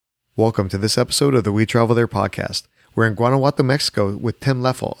Welcome to this episode of the We Travel There podcast. We're in Guanajuato, Mexico with Tim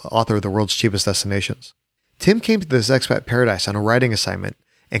Leffel, author of The World's Cheapest Destinations. Tim came to this expat paradise on a writing assignment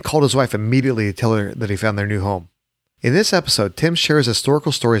and called his wife immediately to tell her that he found their new home. In this episode, Tim shares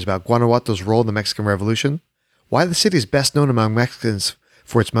historical stories about Guanajuato's role in the Mexican Revolution, why the city is best known among Mexicans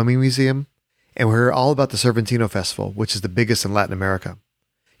for its mummy museum, and we hear all about the Cervantino Festival, which is the biggest in Latin America.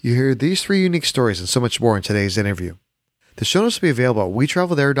 You hear these three unique stories and so much more in today's interview. The show notes will be available at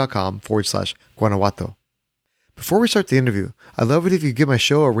wetravelthere.com/Guanajuato. Before we start the interview, I'd love it if you give my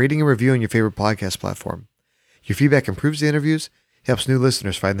show a rating and review on your favorite podcast platform. Your feedback improves the interviews, helps new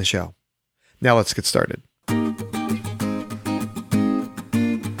listeners find the show. Now let's get started.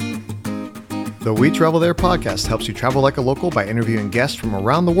 The We Travel There podcast helps you travel like a local by interviewing guests from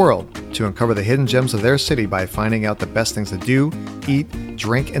around the world to uncover the hidden gems of their city by finding out the best things to do, eat,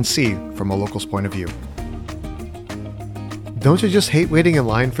 drink, and see from a local's point of view. Don't you just hate waiting in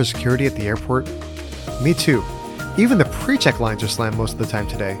line for security at the airport? Me too. Even the pre-check lines are slammed most of the time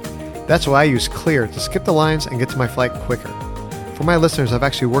today. That's why I use Clear to skip the lines and get to my flight quicker. For my listeners, I've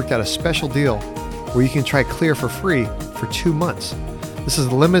actually worked out a special deal where you can try Clear for free for 2 months. This is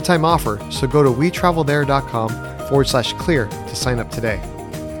a limited time offer, so go to wetravelthere.com/clear to sign up today.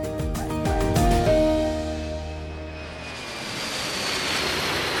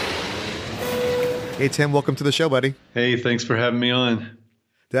 Hey, Tim, welcome to the show, buddy. Hey, thanks for having me on.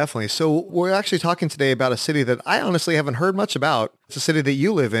 Definitely. So we're actually talking today about a city that I honestly haven't heard much about. It's a city that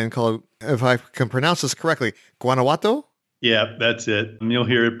you live in called, if I can pronounce this correctly, Guanajuato? Yeah, that's it. And you'll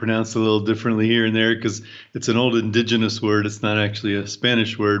hear it pronounced a little differently here and there because it's an old indigenous word. It's not actually a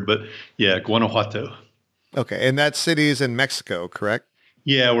Spanish word, but yeah, Guanajuato. Okay, and that city is in Mexico, correct?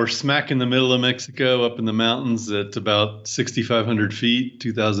 Yeah, we're smack in the middle of Mexico, up in the mountains at about 6,500 feet,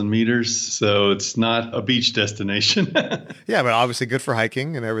 2,000 meters. So it's not a beach destination. Yeah, but obviously good for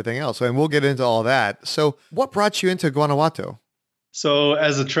hiking and everything else. And we'll get into all that. So what brought you into Guanajuato? So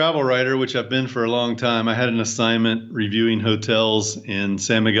as a travel writer, which I've been for a long time, I had an assignment reviewing hotels in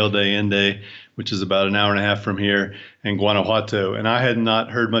San Miguel de Allende, which is about an hour and a half from here, and Guanajuato. And I had not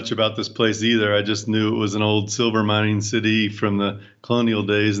heard much about this place either. I just knew it was an old silver mining city from the colonial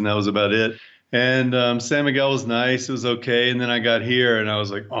days, and that was about it. And San Miguel was nice. It was okay. And then I got here and I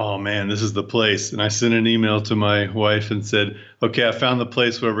was like, oh, man, this is the place. And I sent an email to my wife and said, okay, I found the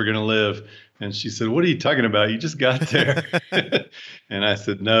place where we're going to live. And she said, what are you talking about? You just got there. And I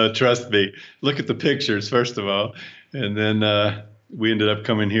said, no, trust me. Look at the pictures, first of all. And then we ended up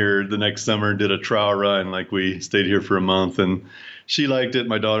coming here the next summer and did a trial run. Like we stayed here for a month and she liked it.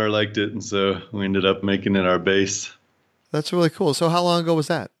 My daughter liked it. And so we ended up making it our base. That's really cool. So how long ago was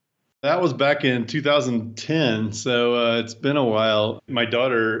that? That was back in 2010. So it's been a while. My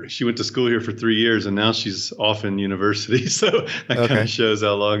daughter, she went to school here for 3 years and now she's off in university. So that kind of shows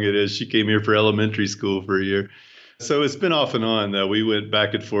how long it is. She came here for elementary school for a year. So it's been off and on, though. We went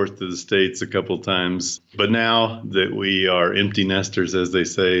back and forth to the States a couple of times. But now that we are empty nesters, as they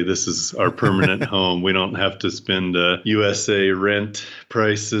say, this is our permanent home. We don't have to spend USA rent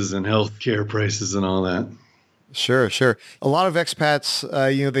prices and healthcare prices and all that. Sure. A lot of expats,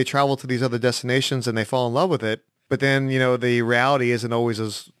 they travel to these other destinations and they fall in love with it. But then, the reality isn't always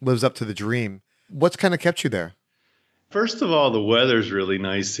as lives up to the dream. What's kind of kept you there? First of all, the weather's really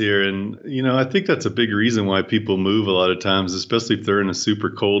nice here. And, I think that's a big reason why people move a lot of times, especially if they're in a super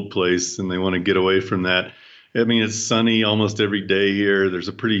cold place and they want to get away from that. I mean, it's sunny almost every day here. There's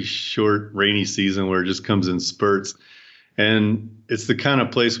a pretty short rainy season where it just comes in spurts. And it's the kind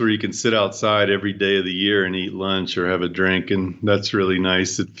of place where you can sit outside every day of the year and eat lunch or have a drink. And that's really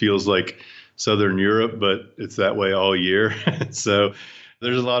nice. It feels like Southern Europe, but it's that way all year. So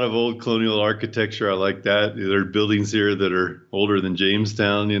there's a lot of old colonial architecture. I like that. There are buildings here that are older than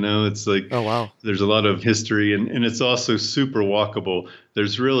Jamestown. It's like, oh, wow. There's a lot of history and it's also super walkable.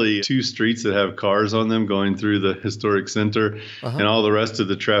 There's really 2 streets that have cars on them going through the historic center and all the rest of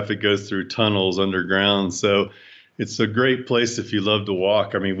the traffic goes through tunnels underground. So it's a great place if you love to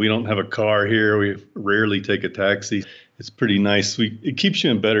walk. I mean, we don't have a car here. We rarely take a taxi. It's pretty nice. It keeps you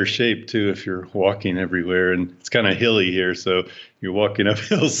in better shape, too, if you're walking everywhere. And it's kind of hilly here, so you're walking up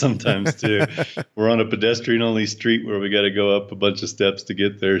hills sometimes, too. We're on a pedestrian-only street where we got to go up a bunch of steps to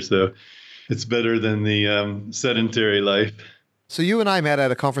get there. So it's better than the sedentary life. So you and I met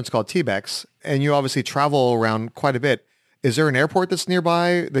at a conference called TBEX, and you obviously travel around quite a bit. Is there an airport that's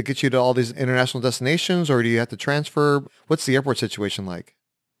nearby that gets you to all these international destinations, or do you have to transfer? What's the airport situation like?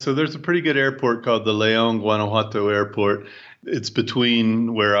 So there's a pretty good airport called the León, Guanajuato Airport. It's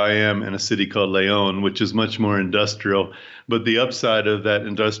between where I am and a city called León, which is much more industrial. But the upside of that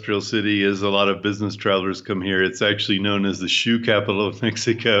industrial city is a lot of business travelers come here. It's actually known as the shoe capital of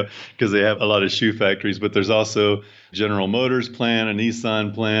Mexico because they have a lot of shoe factories. But there's also General Motors plant, a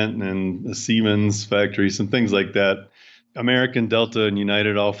Nissan plant, and a Siemens factory, some things like that. American, Delta, and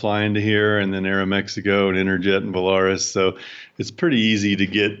United all fly into here, and then Aeromexico and Interjet and Volaris. So it's pretty easy to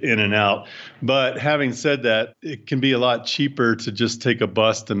get in and out. But having said that, it can be a lot cheaper to just take a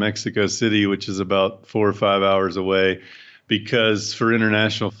bus to Mexico City, which is about 4 or 5 hours away, because for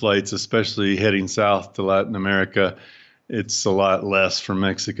international flights, especially heading south to Latin America, it's a lot less from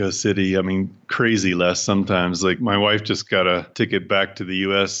Mexico City. I mean, crazy less sometimes. Like my wife just got a ticket back to the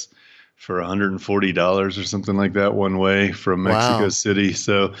U.S. for $140 or something like that one way from Mexico Wow. City.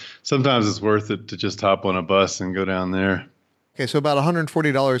 So sometimes it's worth it to just hop on a bus and go down there. Okay, so about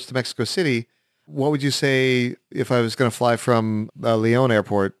 $140 to Mexico City. What would you say if I was going to fly from Leon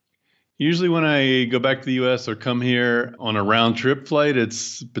Airport? Usually when I go back to the US or come here on a round trip flight,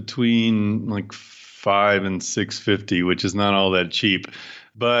 it's between like 5 and 650, which is not all that cheap.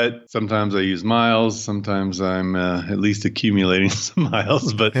 But sometimes I use miles. Sometimes I'm at least accumulating some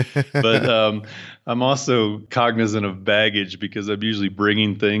miles. But I'm also cognizant of baggage because I'm usually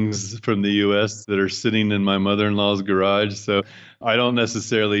bringing things from the U.S. that are sitting in my mother-in-law's garage. So I don't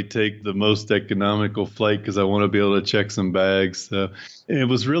necessarily take the most economical flight because I want to be able to check some bags. So it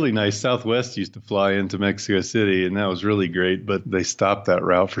was really nice. Southwest used to fly into Mexico City, and that was really great. But they stopped that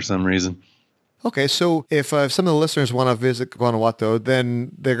route for some reason. Okay, so if some of the listeners want to visit Guanajuato,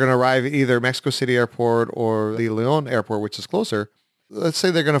 then they're going to arrive at either Mexico City Airport or the Leon Airport, which is closer. Let's say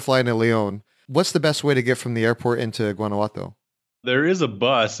they're going to fly into Leon. What's the best way to get from the airport into Guanajuato? There is a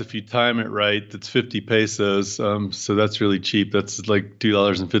bus, if you time it right, that's 50 pesos. So that's really cheap. That's like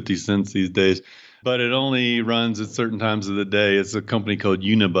 $2.50 these days. But it only runs at certain times of the day. It's a company called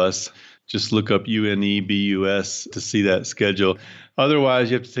Unibus. Just look up UNEBUS to see that schedule. Otherwise,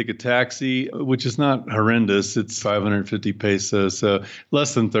 you have to take a taxi, which is not horrendous. It's 550 pesos, so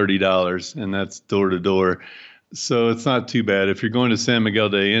less than $30, and that's door to door. So it's not too bad. If you're going to San Miguel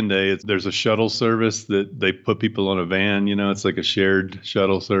de Allende, there's a shuttle service that they put people on a van. You know, it's like a shared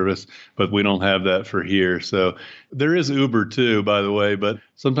shuttle service, but we don't have that for here. So there is Uber too, by the way, but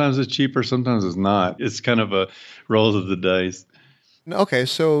sometimes it's cheaper, sometimes it's not. It's kind of a roll of the dice. Okay,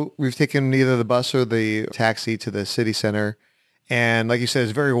 so we've taken either the bus or the taxi to the city center. And like you said,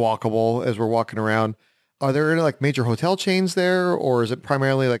 it's very walkable as we're walking around. Are there any like major hotel chains there, or is it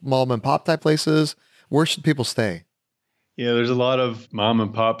primarily like mom and pop type places? Where should people stay? Yeah, there's a lot of mom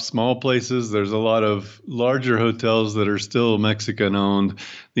and pop small places. There's a lot of larger hotels that are still Mexican owned.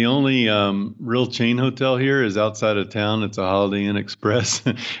 The only real chain hotel here is outside of town. It's a Holiday Inn Express.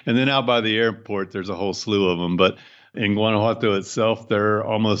 And then out by the airport, there's a whole slew of them. But in Guanajuato itself, they're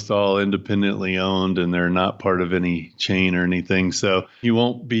almost all independently owned and they're not part of any chain or anything. So you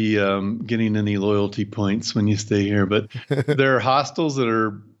won't be getting any loyalty points when you stay here. But there are hostels that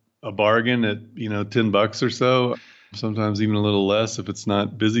are a bargain at, $10 or so, sometimes even a little less if it's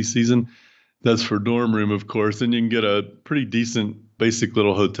not busy season. That's for dorm room, of course. And you can get a pretty decent basic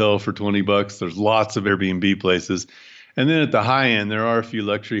little hotel for $20. There's lots of Airbnb places. And then at the high end, there are a few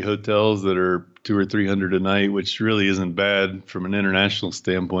luxury hotels that are 200 or 300 a night, which really isn't bad from an international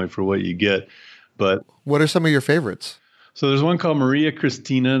standpoint for what you get. But What are some of your favorites? so there's one called Maria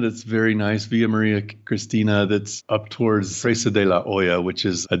Cristina that's very nice, Via Maria Cristina, that's up towards Presa de la Hoya, which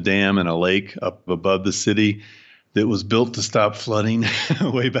is a dam and a lake up above the city that was built to stop flooding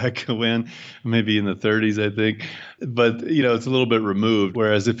way back when, maybe in the 30s, I think. But, it's a little bit removed.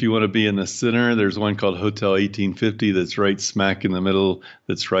 Whereas if you want to be in the center, there's one called Hotel 1850 that's right smack in the middle,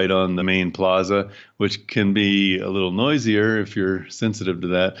 that's right on the main plaza, which can be a little noisier if you're sensitive to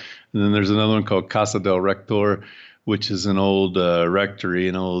that. And then there's another one called Casa del Rector, which is an old rectory,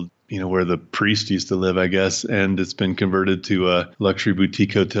 an old where the priest used to live, I guess, and it's been converted to a luxury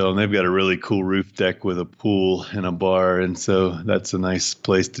boutique hotel. And they've got a really cool roof deck with a pool and a bar. And so that's a nice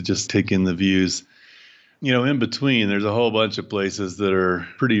place to just take in the views. In between, there's a whole bunch of places that are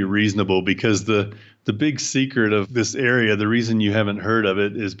pretty reasonable because the big secret of this area, the reason you haven't heard of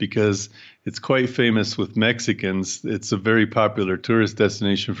it is because it's quite famous with Mexicans. It's a very popular tourist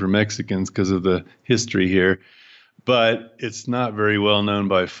destination for Mexicans because of the history here. But it's not very well known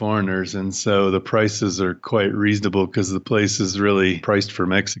by foreigners. And so the prices are quite reasonable because the place is really priced for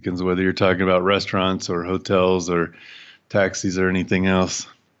Mexicans, whether you're talking about restaurants or hotels or taxis or anything else.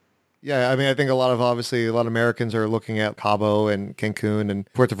 Yeah, I mean, I think obviously a lot of Americans are looking at Cabo and Cancun and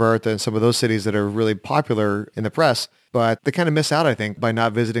Puerto Vallarta and some of those cities that are really popular in the press, but they kind of miss out, I think, by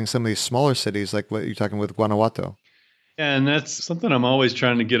not visiting some of these smaller cities like what you're talking with Guanajuato. And that's something I'm always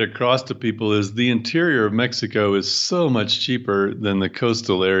trying to get across to people is the interior of Mexico is so much cheaper than the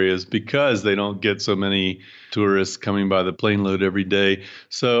coastal areas because they don't get so many tourists coming by the plane load every day.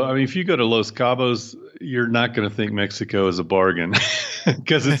 So, I mean, if you go to Los Cabos, you're not going to think Mexico is a bargain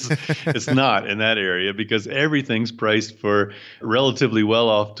because it's not in that area because everything's priced for relatively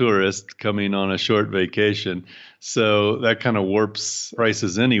well-off tourists coming on a short vacation. So that kind of warps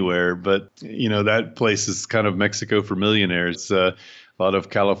prices anywhere. But, that place is kind of Mexico for millionaires. A lot of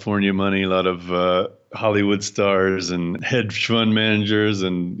California money, a lot of Hollywood stars and hedge fund managers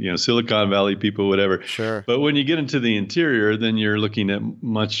and, Silicon Valley people, whatever. Sure. But when you get into the interior, then you're looking at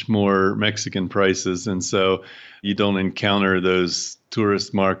much more Mexican prices. And so you don't encounter those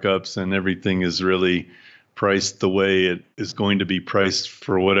tourist markups and everything is really priced the way it is going to be priced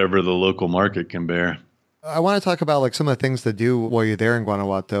for whatever the local market can bear. I want to talk about like some of the things to do while you're there in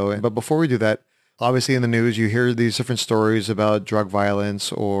Guanajuato. But before we do that, obviously in the news, you hear these different stories about drug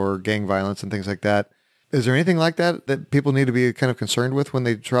violence or gang violence and things like that. Is there anything like that people need to be kind of concerned with when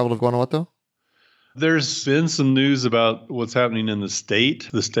they travel to Guanajuato? There's been some news about what's happening in the state.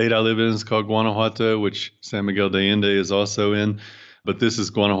 The state I live in is called Guanajuato, which San Miguel de Allende is also in. But this is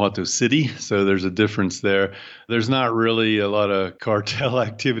Guanajuato City, so there's a difference there. There's not really a lot of cartel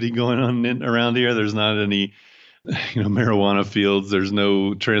activity going on around here. There's not any, marijuana fields. There's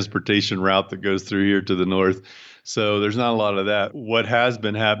no transportation route that goes through here to the north. So there's not a lot of that. What has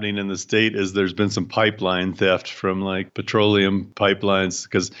been happening in the state is there's been some pipeline theft from like petroleum pipelines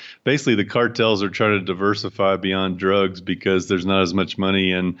because basically the cartels are trying to diversify beyond drugs because there's not as much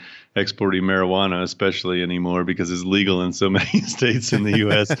money in exporting marijuana, especially anymore because it's legal in so many states in the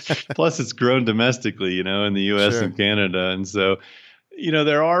U.S. Plus, it's grown domestically, in the U.S. Sure. and Canada. And so,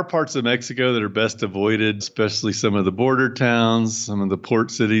 there are parts of Mexico that are best avoided, especially some of the border towns, some of the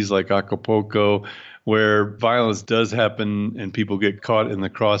port cities like Acapulco, where violence does happen and people get caught in the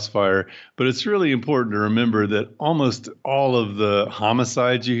crossfire. But it's really important to remember that almost all of the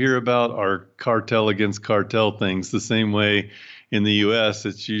homicides you hear about are cartel against cartel things, the same way in the U.S.,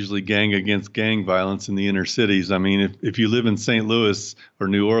 it's usually gang against gang violence in the inner cities. I mean, if you live in St. Louis or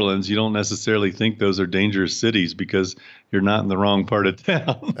New Orleans, you don't necessarily think those are dangerous cities because you're not in the wrong part of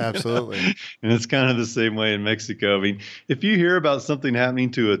town. Absolutely. And it's kind of the same way in Mexico. I mean, if you hear about something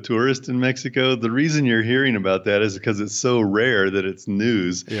happening to a tourist in Mexico, the reason you're hearing about that is because it's so rare that it's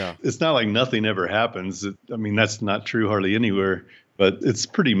news. Yeah. It's not like nothing ever happens. That's not true hardly anywhere, but it's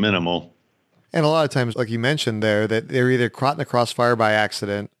pretty minimal. And a lot of times, like you mentioned there, that they're either caught in the crossfire by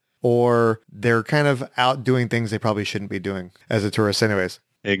accident or they're kind of out doing things they probably shouldn't be doing as a tourist anyways.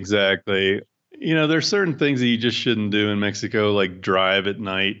 Exactly. There's certain things that you just shouldn't do in Mexico, like drive at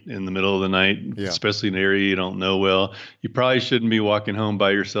night in the middle of the night, especially in an area you don't know well. You probably shouldn't be walking home by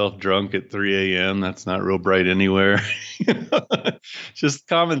yourself drunk at 3 a.m. That's not real bright anywhere. Just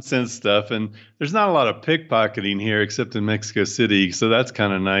common sense stuff. And there's not a lot of pickpocketing here except in Mexico City. So that's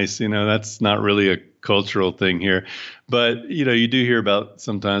kind of nice. That's not really a cultural thing here. But, you do hear about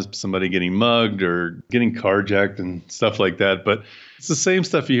sometimes somebody getting mugged or getting carjacked and stuff like that. But it's the same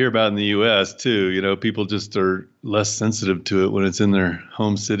stuff you hear about in the U.S. too. People just are less sensitive to it when it's in their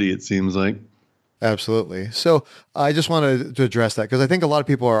home city, it seems like. Absolutely. So I just wanted to address that because I think a lot of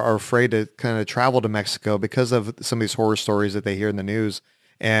people are afraid to kind of travel to Mexico because of some of these horror stories that they hear in the news.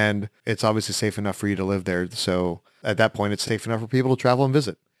 And it's obviously safe enough for you to live there. So at that point, it's safe enough for people to travel and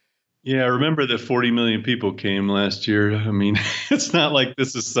visit. Yeah, I remember that 40 million people came last year. I mean, it's not like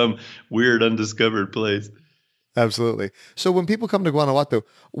this is some weird undiscovered place. Absolutely. So when people come to Guanajuato,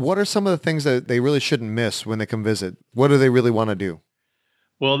 what are some of the things that they really shouldn't miss when they come visit? What do they really want to do?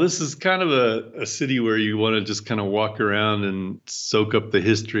 Well, this is kind of a city where you want to just kind of walk around and soak up the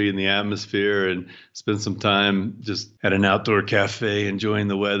history and the atmosphere and spend some time just at an outdoor cafe enjoying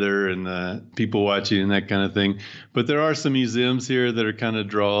the weather and people watching and that kind of thing. But there are some museums here that are kind of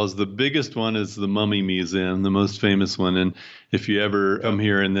draws. The biggest one is the Mummy Museum, the most famous one. And if you ever come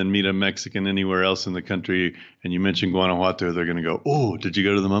here and then meet a Mexican anywhere else in the country and you mention Guanajuato, they're going to go, "Oh, did you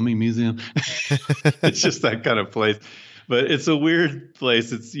go to the Mummy Museum?" It's just that kind of place. But it's a weird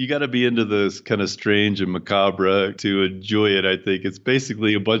place. You got to be into this kind of strange and macabre to enjoy it, I think. It's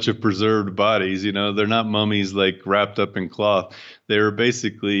basically a bunch of preserved bodies. They're not mummies like wrapped up in cloth. They were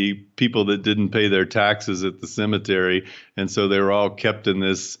basically people that didn't pay their taxes at the cemetery. And so they were all kept in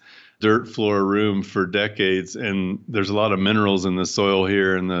this dirt floor room for decades. And there's a lot of minerals in the soil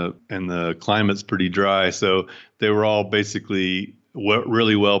here and the climate's pretty dry. So they were all basically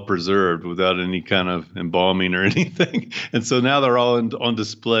really well preserved without any kind of embalming or anything. And so now they're all on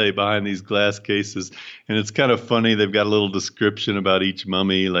display behind these glass cases. And it's kind of funny. They've got a little description about each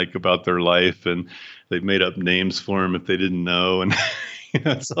mummy, like about their life, and they've made up names for them if they didn't know. And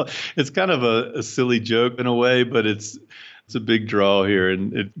so it's kind of a silly joke in a way, but it's a big draw here,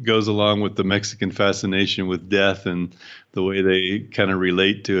 and it goes along with the Mexican fascination with death and the way they kind of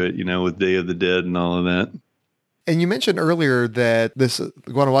relate to it, with Day of the Dead and all of that. And you mentioned earlier that this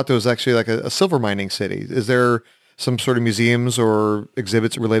Guanajuato is actually like a silver mining city. Is there some sort of museums or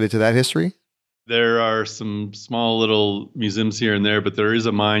exhibits related to that history? There are some small little museums here and there, but there is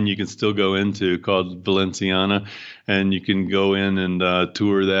a mine you can still go into called Valenciana, and you can go in and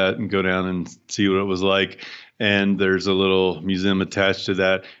tour that and go down and see what it was like. And there's a little museum attached to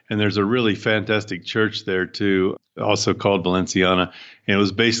that. And there's a really fantastic church there too, also called Valenciana. And it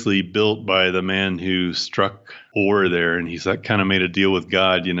was basically built by the man who struck ore there. And he's like kind of made a deal with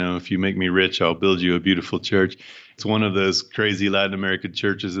God, if you make me rich, I'll build you a beautiful church. It's one of those crazy Latin American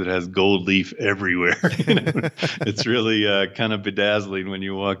churches that has gold leaf everywhere. It's really kind of bedazzling when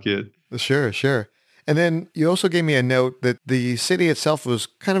you walk in. Sure, sure. And then you also gave me a note that the city itself was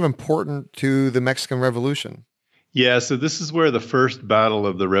kind of important to the Mexican Revolution. Yeah, so this is where the first battle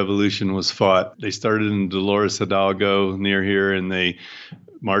of the revolution was fought. They started in Dolores Hidalgo near here, and they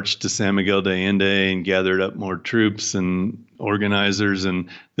marched to San Miguel de Allende and gathered up more troops and organizers, and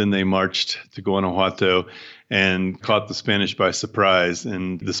then they marched to Guanajuato and caught the Spanish by surprise.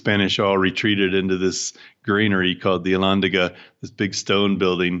 And the Spanish all retreated into this granary called the Alhóndiga, this big stone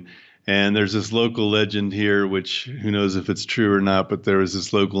building. And there's this local legend here, which who knows if it's true or not, but there was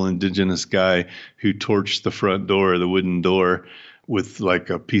this local indigenous guy who torched the front door, the wooden door, with like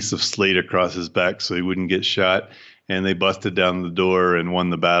a piece of slate across his back so he wouldn't get shot. And they busted down the door and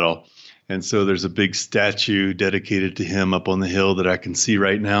won the battle. And so there's a big statue dedicated to him up on the hill that I can see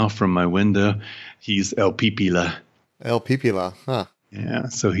right now from my window. He's El Pipila. El Pipila, huh? Yeah,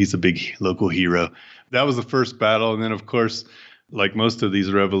 so he's a big local hero. That was the first battle. And then, of course, like most of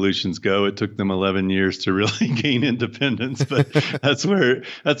these revolutions go, it took them 11 years to really gain independence, but that's where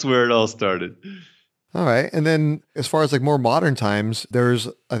it all started. All right. And then as far as like more modern times, there's,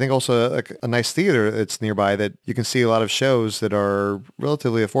 I think, also like a nice theater that's nearby that you can see a lot of shows that are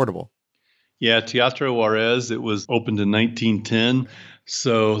relatively affordable. Yeah, Teatro Juarez, it was opened in 1910,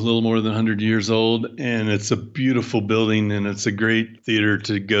 so a little more than 100 years old, and it's a beautiful building, and it's a great theater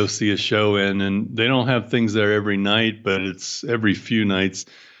to go see a show in. And they don't have things there every night, but it's every few nights.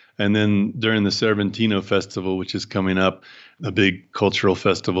 And then during the Cervantino Festival, which is coming up, a big cultural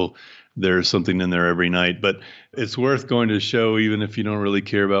festival, there's something in there every night. But it's worth going to a show even if you don't really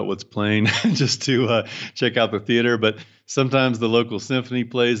care about what's playing, just to check out the theater. But sometimes the local symphony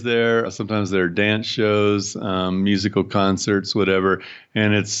plays there. Sometimes there are dance shows, musical concerts, whatever.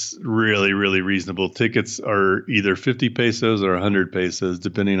 And it's really, really reasonable. Tickets are either 50 pesos or 100 pesos,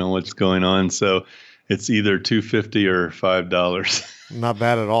 depending on what's going on. So it's either $2.50 or $5. Not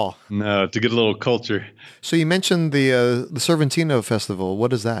bad at all. No, to get a little culture. So you mentioned the Cervantino Festival.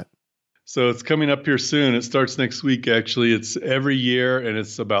 What is that? So it's coming up here soon. It starts next week, actually. It's every year, and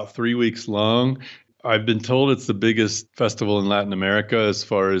it's about 3 weeks long. I've been told it's the biggest festival in Latin America as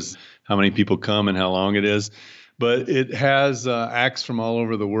far as how many people come and how long it is. But it has acts from all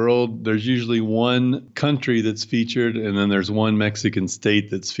over the world. There's usually one country that's featured, and then there's one Mexican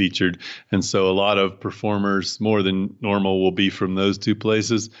state that's featured. And so a lot of performers, more than normal, will be from those two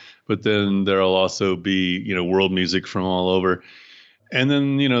places. But then there'll also be, world music from all over. And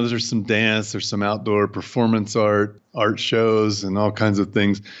then, there's some dance, there's some outdoor performance art shows, and all kinds of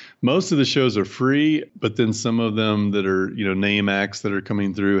things. Most of the shows are free, but then some of them that are, name acts that are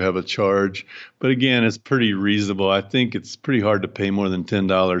coming through have a charge. But again, it's pretty reasonable. I think it's pretty hard to pay more than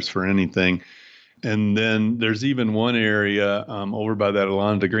 $10 for anything. And then there's even one area over by that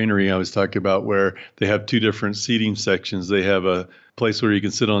Alhóndiga Granary I was talking about where they have two different seating sections. They have a place where you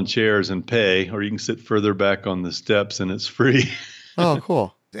can sit on chairs and pay, or you can sit further back on the steps and it's free. Oh,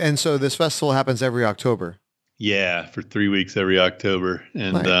 cool. And so this festival happens every October. Yeah, for 3 weeks every October.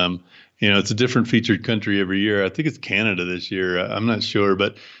 And, Nice. It's a different featured country every year. I think it's Canada this year. I'm not sure.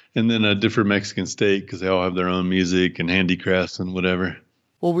 And then a different Mexican state because they all have their own music and handicrafts and whatever.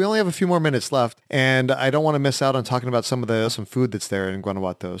 Well, we only have a few more minutes left, and I don't want to miss out on talking about some food that's there in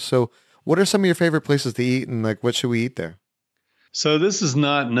Guanajuato. So what are some of your favorite places to eat, and like what should we eat there? So this is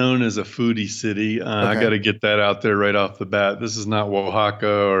not known as a foodie city. I got to get that out there right off the bat. This is not Oaxaca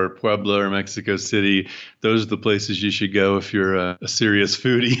or Puebla or Mexico City. Those are the places you should go if you're a serious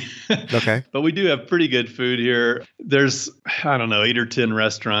foodie. Okay. But we do have pretty good food here. There's, I don't know, 8 or 10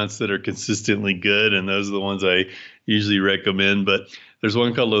 restaurants that are consistently good, and those are the ones I usually recommend. But there's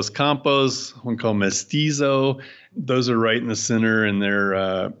one called Los Campos, one called Mestizo. Those are right in the center, and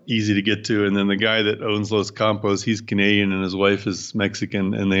they're easy to get to. And then the guy that owns Los Campos, he's Canadian, and his wife is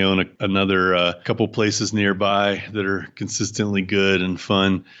Mexican, and they own another couple places nearby that are consistently good and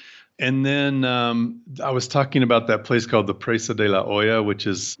fun. And then I was talking about that place called the Presa de la Olla, which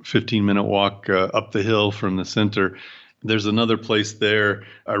is a 15-minute walk up the hill from the center. There's another place there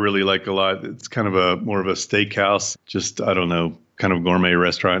I really like a lot. It's kind of more of a steakhouse, just, I don't know, kind of gourmet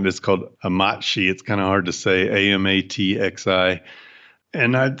restaurant. It's called Amatxi. It's kind of hard to say, Amatxi.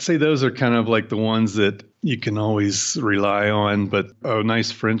 And I'd say those are kind of like the ones that you can always rely on. But a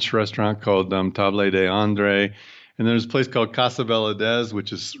nice French restaurant called Table d'André. And there's a place called Casa Valadez,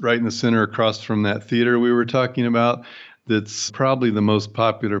 which is right in the center across from that theater we were talking about. That's probably the most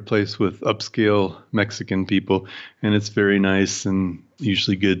popular place with upscale Mexican people. And it's very nice and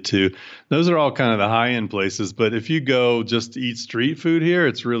usually good too. Those are all kind of the high-end places. But if you go just to eat street food here,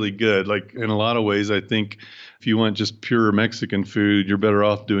 it's really good. Like in a lot of ways, I think if you want just pure Mexican food, you're better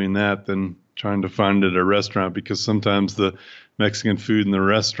off doing that than trying to find it at a restaurant, because sometimes the Mexican food in the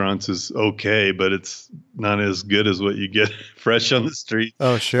restaurants is okay, but it's not as good as what you get fresh on the street.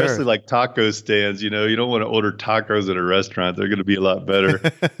 Oh, sure. Especially like taco stands. You don't want to order tacos at a restaurant. They're going to be a lot better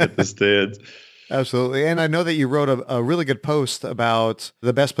at the stands. Absolutely. And I know that you wrote a really good post about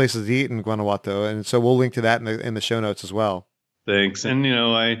the best places to eat in Guanajuato. And so we'll link to that in the show notes as well. Thanks. And,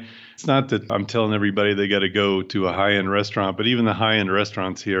 it's not that I'm telling everybody they got to go to a high-end restaurant, but even the high-end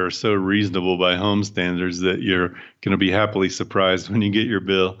restaurants here are so reasonable by home standards that you're going to be happily surprised when you get your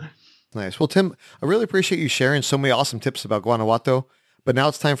bill. Nice. Well, Tim, I really appreciate you sharing so many awesome tips about Guanajuato, but now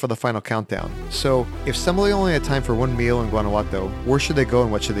it's time for the final countdown. So if somebody only had time for one meal in Guanajuato, where should they go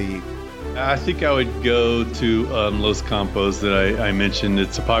and what should they eat? I think I would go to Los Campos that I mentioned.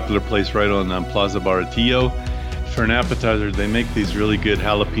 It's a popular place right on Plaza Baratillo. For an appetizer, they make these really good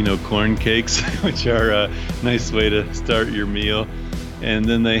jalapeno corn cakes, which are a nice way to start your meal. And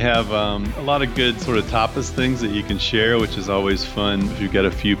then they have a lot of good sort of tapas things that you can share, which is always fun if you've got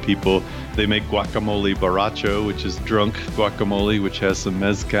a few people. They make guacamole borracho, which is drunk guacamole, which has some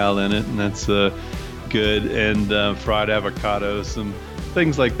mezcal in it, and that's good. And fried avocado, some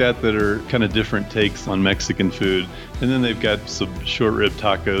things like that are kind of different takes on Mexican food. And then they've got some short rib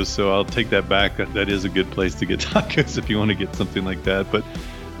tacos, so I'll take that back. That is a good place to get tacos if you want to get something like that. But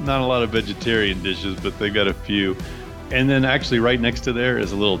not a lot of vegetarian dishes, but they've got a few. And then actually right next to there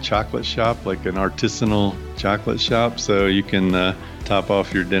is a little chocolate shop, like an artisanal chocolate shop. So you can top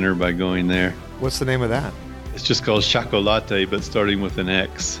off your dinner by going there. What's the name of that? It's just called Chocolate, but starting with an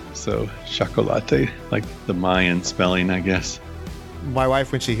X. So Chocolate, like the Mayan spelling, I guess. My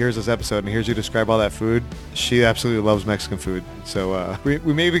wife, when she hears this episode and hears you describe all that food, she absolutely loves Mexican food. So we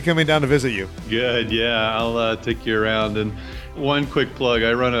may be coming down to visit you. Good. Yeah, I'll take you around. And one quick plug,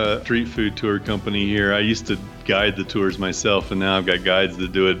 I run a street food tour company here. I used to guide the tours myself, and now I've got guides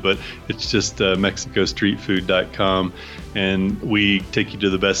that do it, but it's just mexicostreetfood.com. And we take you to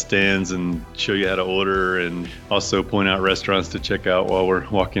the best stands and show you how to order, and also point out restaurants to check out while we're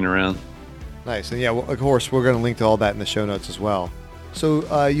walking around. Nice. And yeah, well, of course, we're going to link to all that in the show notes as well.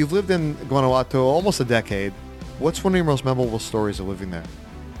 So you've lived in Guanajuato almost a decade. What's one of your most memorable stories of living there?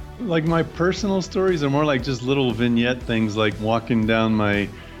 Like my personal stories are more like just little vignette things, like walking down my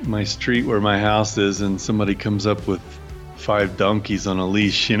street where my house is and somebody comes up with 5 donkeys on a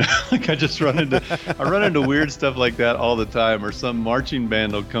leash, like I run into weird stuff like that all the time. Or some marching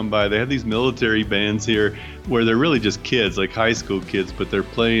band will come by. They have these military bands here where they're really just kids, like high school kids, but they're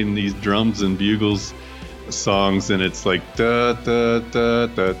playing these drums and bugles songs, and it's like da da da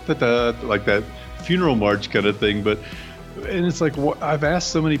da da da, like that funeral march kind of thing. And it's like, I've asked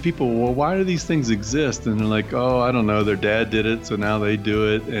so many people, well, why do these things exist? And they're like, oh, I don't know, their dad did it, so now they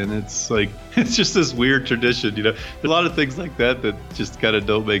do it. And it's like, it's just this weird tradition, There's a lot of things like that just kind of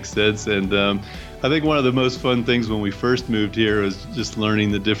don't make sense. And I think one of the most fun things when we first moved here was just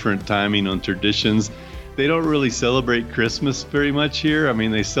learning the different timing on traditions. They don't really celebrate Christmas very much here. I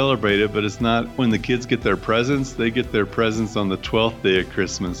mean, they celebrate it, but it's not when the kids get their presents. They get their presents on the 12th day of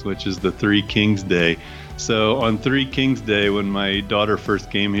Christmas, which is the Three Kings Day. So on Three Kings Day, when my daughter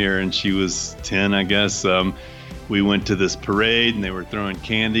first came here and she was 10, I guess, we went to this parade and they were throwing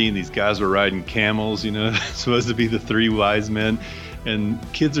candy and these guys were riding camels, supposed to be the 3 wise men. And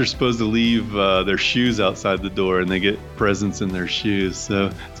kids are supposed to leave their shoes outside the door, and they get presents in their shoes.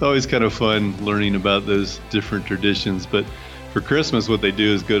 So it's always kind of fun learning about those different traditions. But for Christmas, what they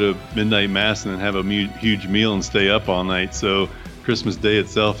do is go to midnight mass and then have a huge meal and stay up all night. So Christmas Day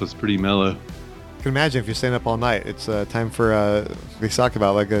itself is pretty mellow. You can imagine if you're staying up all night, it's time for, we talk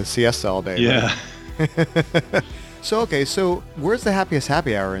about like a siesta all day. Yeah. Right? So where's the happiest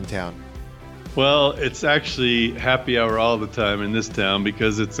happy hour in town? Well, it's actually happy hour all the time in this town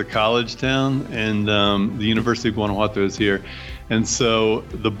because it's a college town, and the University of Guanajuato is here. And so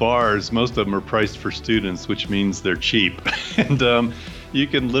the bars, most of them are priced for students, which means they're cheap. And you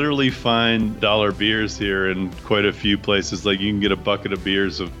can literally find dollar beers here in quite a few places. Like you can get a bucket of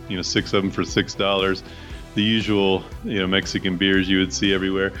beers of, 6 of them for $6. The usual, Mexican beers you would see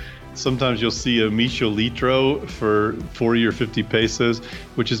everywhere. Sometimes you'll see a Micho Litro for 40 or 50 pesos,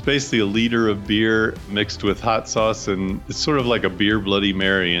 which is basically a liter of beer mixed with hot sauce, and it's sort of like a beer Bloody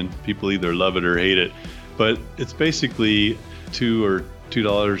Mary, and people either love it or hate it. But it's basically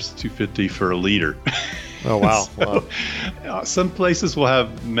 $2.50 for a liter. Oh, wow. So, some places will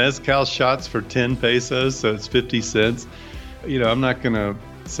have mezcal shots for 10 pesos, so it's 50 cents. I'm not going to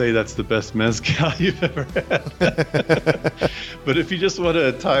say that's the best mezcal you've ever had. But if you just want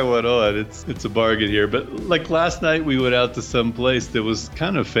to tie one on, it's a bargain here. But like last night, we went out to some place that was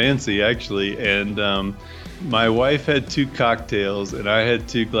kind of fancy, actually. And my wife had 2 cocktails, and I had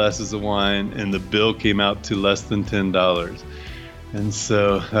 2 glasses of wine, and the bill came out to less than $10. And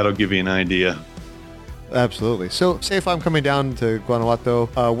so that'll give you an idea. Absolutely. So say if I'm coming down to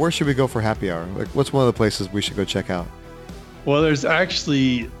Guanajuato, where should we go for happy hour? Like, what's one of the places we should go check out? Well, there's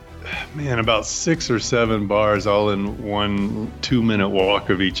actually, about 6 or 7 bars all in 1 2-minute walk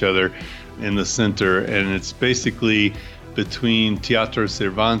of each other in the center. And it's basically between Teatro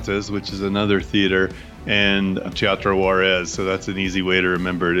Cervantes, which is another theater, and Teatro Juarez. So that's an easy way to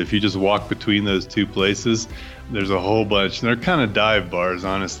remember it. If you just walk between those 2 places, there's a whole bunch. And they're kind of dive bars,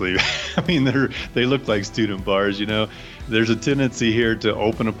 honestly. I mean, they look like student bars, There's a tendency here to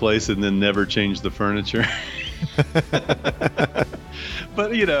open a place and then never change the furniture.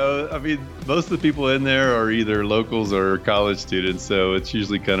 But, most of the people in there are either locals or college students, so it's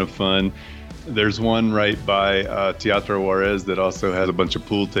usually kind of fun. There's one right by Teatro Juarez that also has a bunch of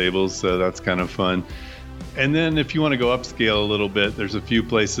pool tables, so that's kind of fun. And then if you want to go upscale a little bit, there's a few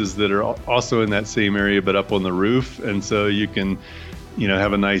places that are also in that same area, but up on the roof. And so you can,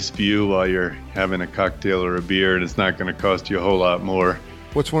 have a nice view while you're having a cocktail or a beer, and it's not going to cost you a whole lot more.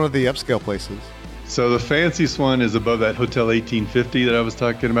 What's one of the upscale places? So the fanciest one is above that Hotel 1850 that I was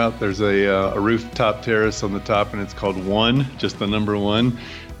talking about. There's a rooftop terrace on the top, and it's called One, just the number 1.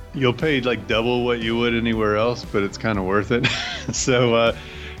 You'll pay like double what you would anywhere else, but it's kind of worth it. So,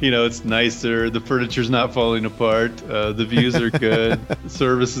 it's nicer. The furniture's not falling apart. The views are good. The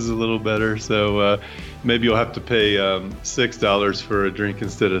service is a little better. So maybe you'll have to pay $6 for a drink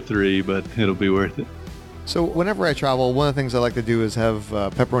instead of $3, but it'll be worth it. So whenever I travel, one of the things I like to do is have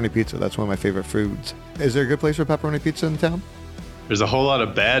pepperoni pizza. That's one of my favorite foods. Is there a good place for pepperoni pizza in town? There's a whole lot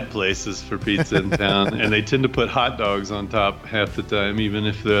of bad places for pizza in town, and they tend to put hot dogs on top half the time. Even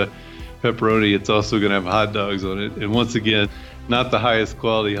if the pepperoni, it's also going to have hot dogs on it. And once again, not the highest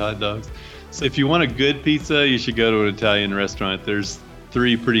quality hot dogs. So if you want a good pizza, you should go to an Italian restaurant. There's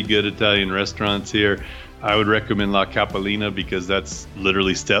 3 pretty good Italian restaurants here. I would recommend La Capellina because that's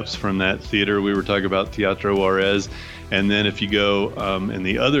literally steps from that theater we were talking about, Teatro Juarez. And then if you go in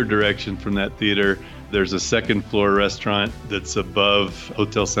the other direction from that theater, there's a second floor restaurant that's above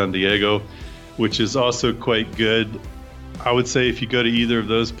Hotel San Diego, which is also quite good. I would say if you go to either of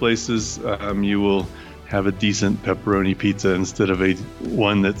those places, you will have a decent pepperoni pizza instead of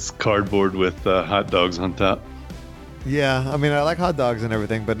one that's cardboard with hot dogs on top. Yeah, I mean, I like hot dogs and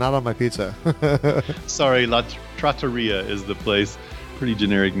everything, but not on my pizza. Sorry, La Trattoria is the place. Pretty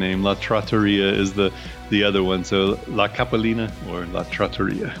generic name. La Trattoria is the other one. So La Capellina or La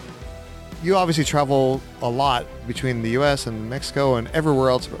Trattoria. You obviously travel a lot between the U.S. and Mexico and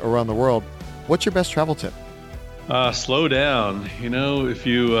everywhere else around the world. What's your best travel tip? Slow down. If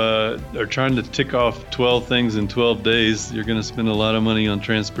you are trying to tick off 12 things in 12 days, you're going to spend a lot of money on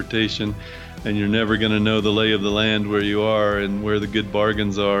transportation, and you're never going to know the lay of the land where you are and where the good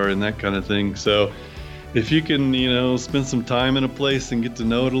bargains are and that kind of thing. So if you can, spend some time in a place and get to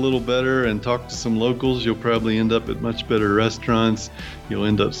know it a little better and talk to some locals, you'll probably end up at much better restaurants. You'll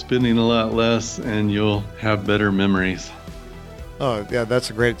end up spending a lot less, and you'll have better memories. Oh, yeah,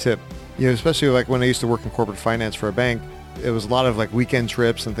 that's a great tip. Especially like when I used to work in corporate finance for a bank, it was a lot of like weekend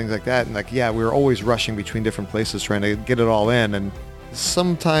trips and things like that. And we were always rushing between different places trying to get it all in. And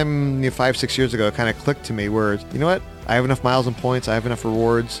sometime 5-6 years ago, it kind of clicked to me where, you know what? I have enough miles and points. I have enough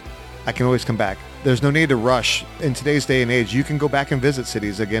rewards. I can always come back. There's no need to rush. In today's day and age, you can go back and visit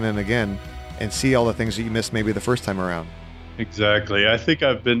cities again and again and see all the things that you missed maybe the first time around. Exactly. I think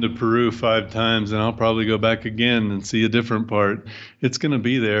I've been to Peru 5 times, and I'll probably go back again and see a different part. It's going to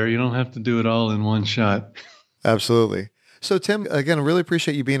be there. You don't have to do it all in one shot. Absolutely. So, Tim, again, I really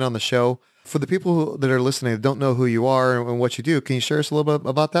appreciate you being on the show. For the people that are listening that don't know who you are and what you do, can you share us a little bit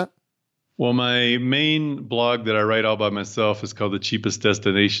about that? Well, my main blog that I write all by myself is called the Cheapest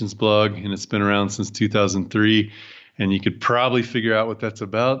Destinations blog, and it's been around since 2003. And you could probably figure out what that's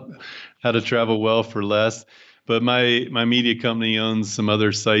about, how to travel well for less. But my media company owns some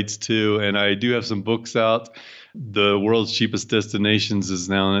other sites too, and I do have some books out. The World's Cheapest Destinations is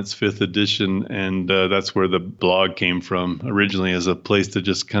now in its 5th edition, and that's where the blog came from originally as a place to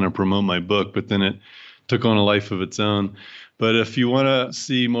just kind of promote my book, but then it took on a life of its own. But if you want to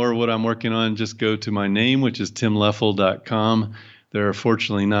see more of what I'm working on, just go to my name, which is timleffel.com. There are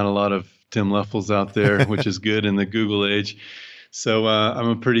fortunately not a lot of Tim Leffels out there, which is good in the Google age. So I'm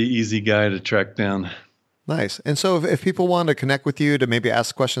a pretty easy guy to track down. Nice. And so if people want to connect with you to maybe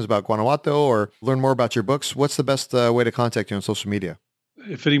ask questions about Guanajuato or learn more about your books, what's the best way to contact you on social media?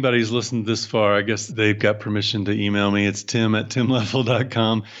 If anybody's listened this far, I guess they've got permission to email me. It's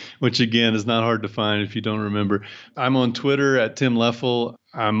tim@timleffel.com, which again is not hard to find if you don't remember. I'm on Twitter at Tim Leffel.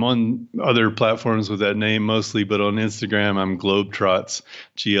 I'm on other platforms with that name mostly, but on Instagram, I'm Globetrots,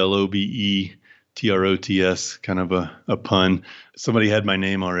 GLOBETROTS, kind of a pun. Somebody had my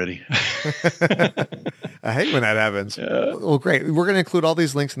name already. I hate when that happens. Well, great. We're going to include all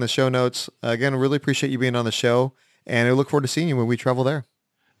these links in the show notes. Again, I really appreciate you being on the show, and I look forward to seeing you when we travel there.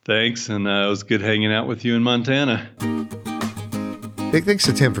 Thanks, and it was good hanging out with you in Montana. Big thanks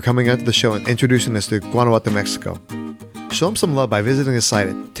to Tim for coming out to the show and introducing us to Guanajuato, Mexico. Show him some love by visiting his site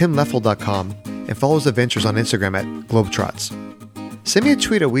at timleffel.com and follow his adventures on Instagram at Globetrots. Send me a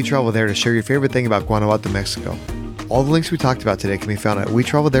tweet at WeTravelThere to share your favorite thing about Guanajuato, Mexico. All the links we talked about today can be found at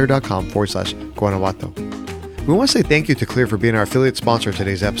WeTravelThere.com/Guanajuato. We want to say thank you to Clear for being our affiliate sponsor of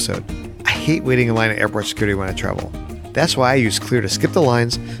today's episode. I hate waiting in line at airport security when I travel. That's why I use Clear to skip the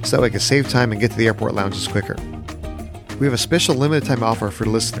lines so that I can save time and get to the airport lounges quicker. We have a special limited time offer for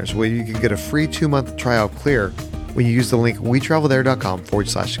listeners where you can get a free 2-month trial of Clear when you use the link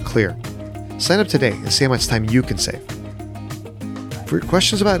WeTravelThere.com/Clear. Sign up today and see how much time you can save. For your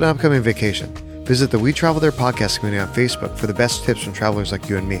questions about an upcoming vacation, visit the We Travel There podcast community on Facebook for the best tips from travelers like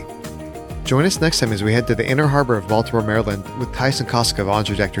you and me. Join us next time as we head to the Inner Harbor of Baltimore, Maryland with Tyson Koska of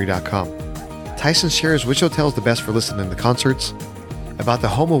OnTrajectory.com. Tyson shares which hotel is the best for listening to concerts, about the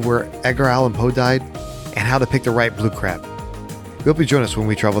home of where Edgar Allan Poe died, and how to pick the right blue crab. We hope you join us when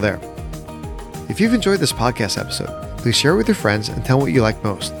we travel there. If you've enjoyed this podcast episode, please share it with your friends and tell them what you like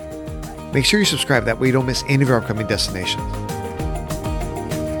most. Make sure you subscribe, that way you don't miss any of our upcoming destinations.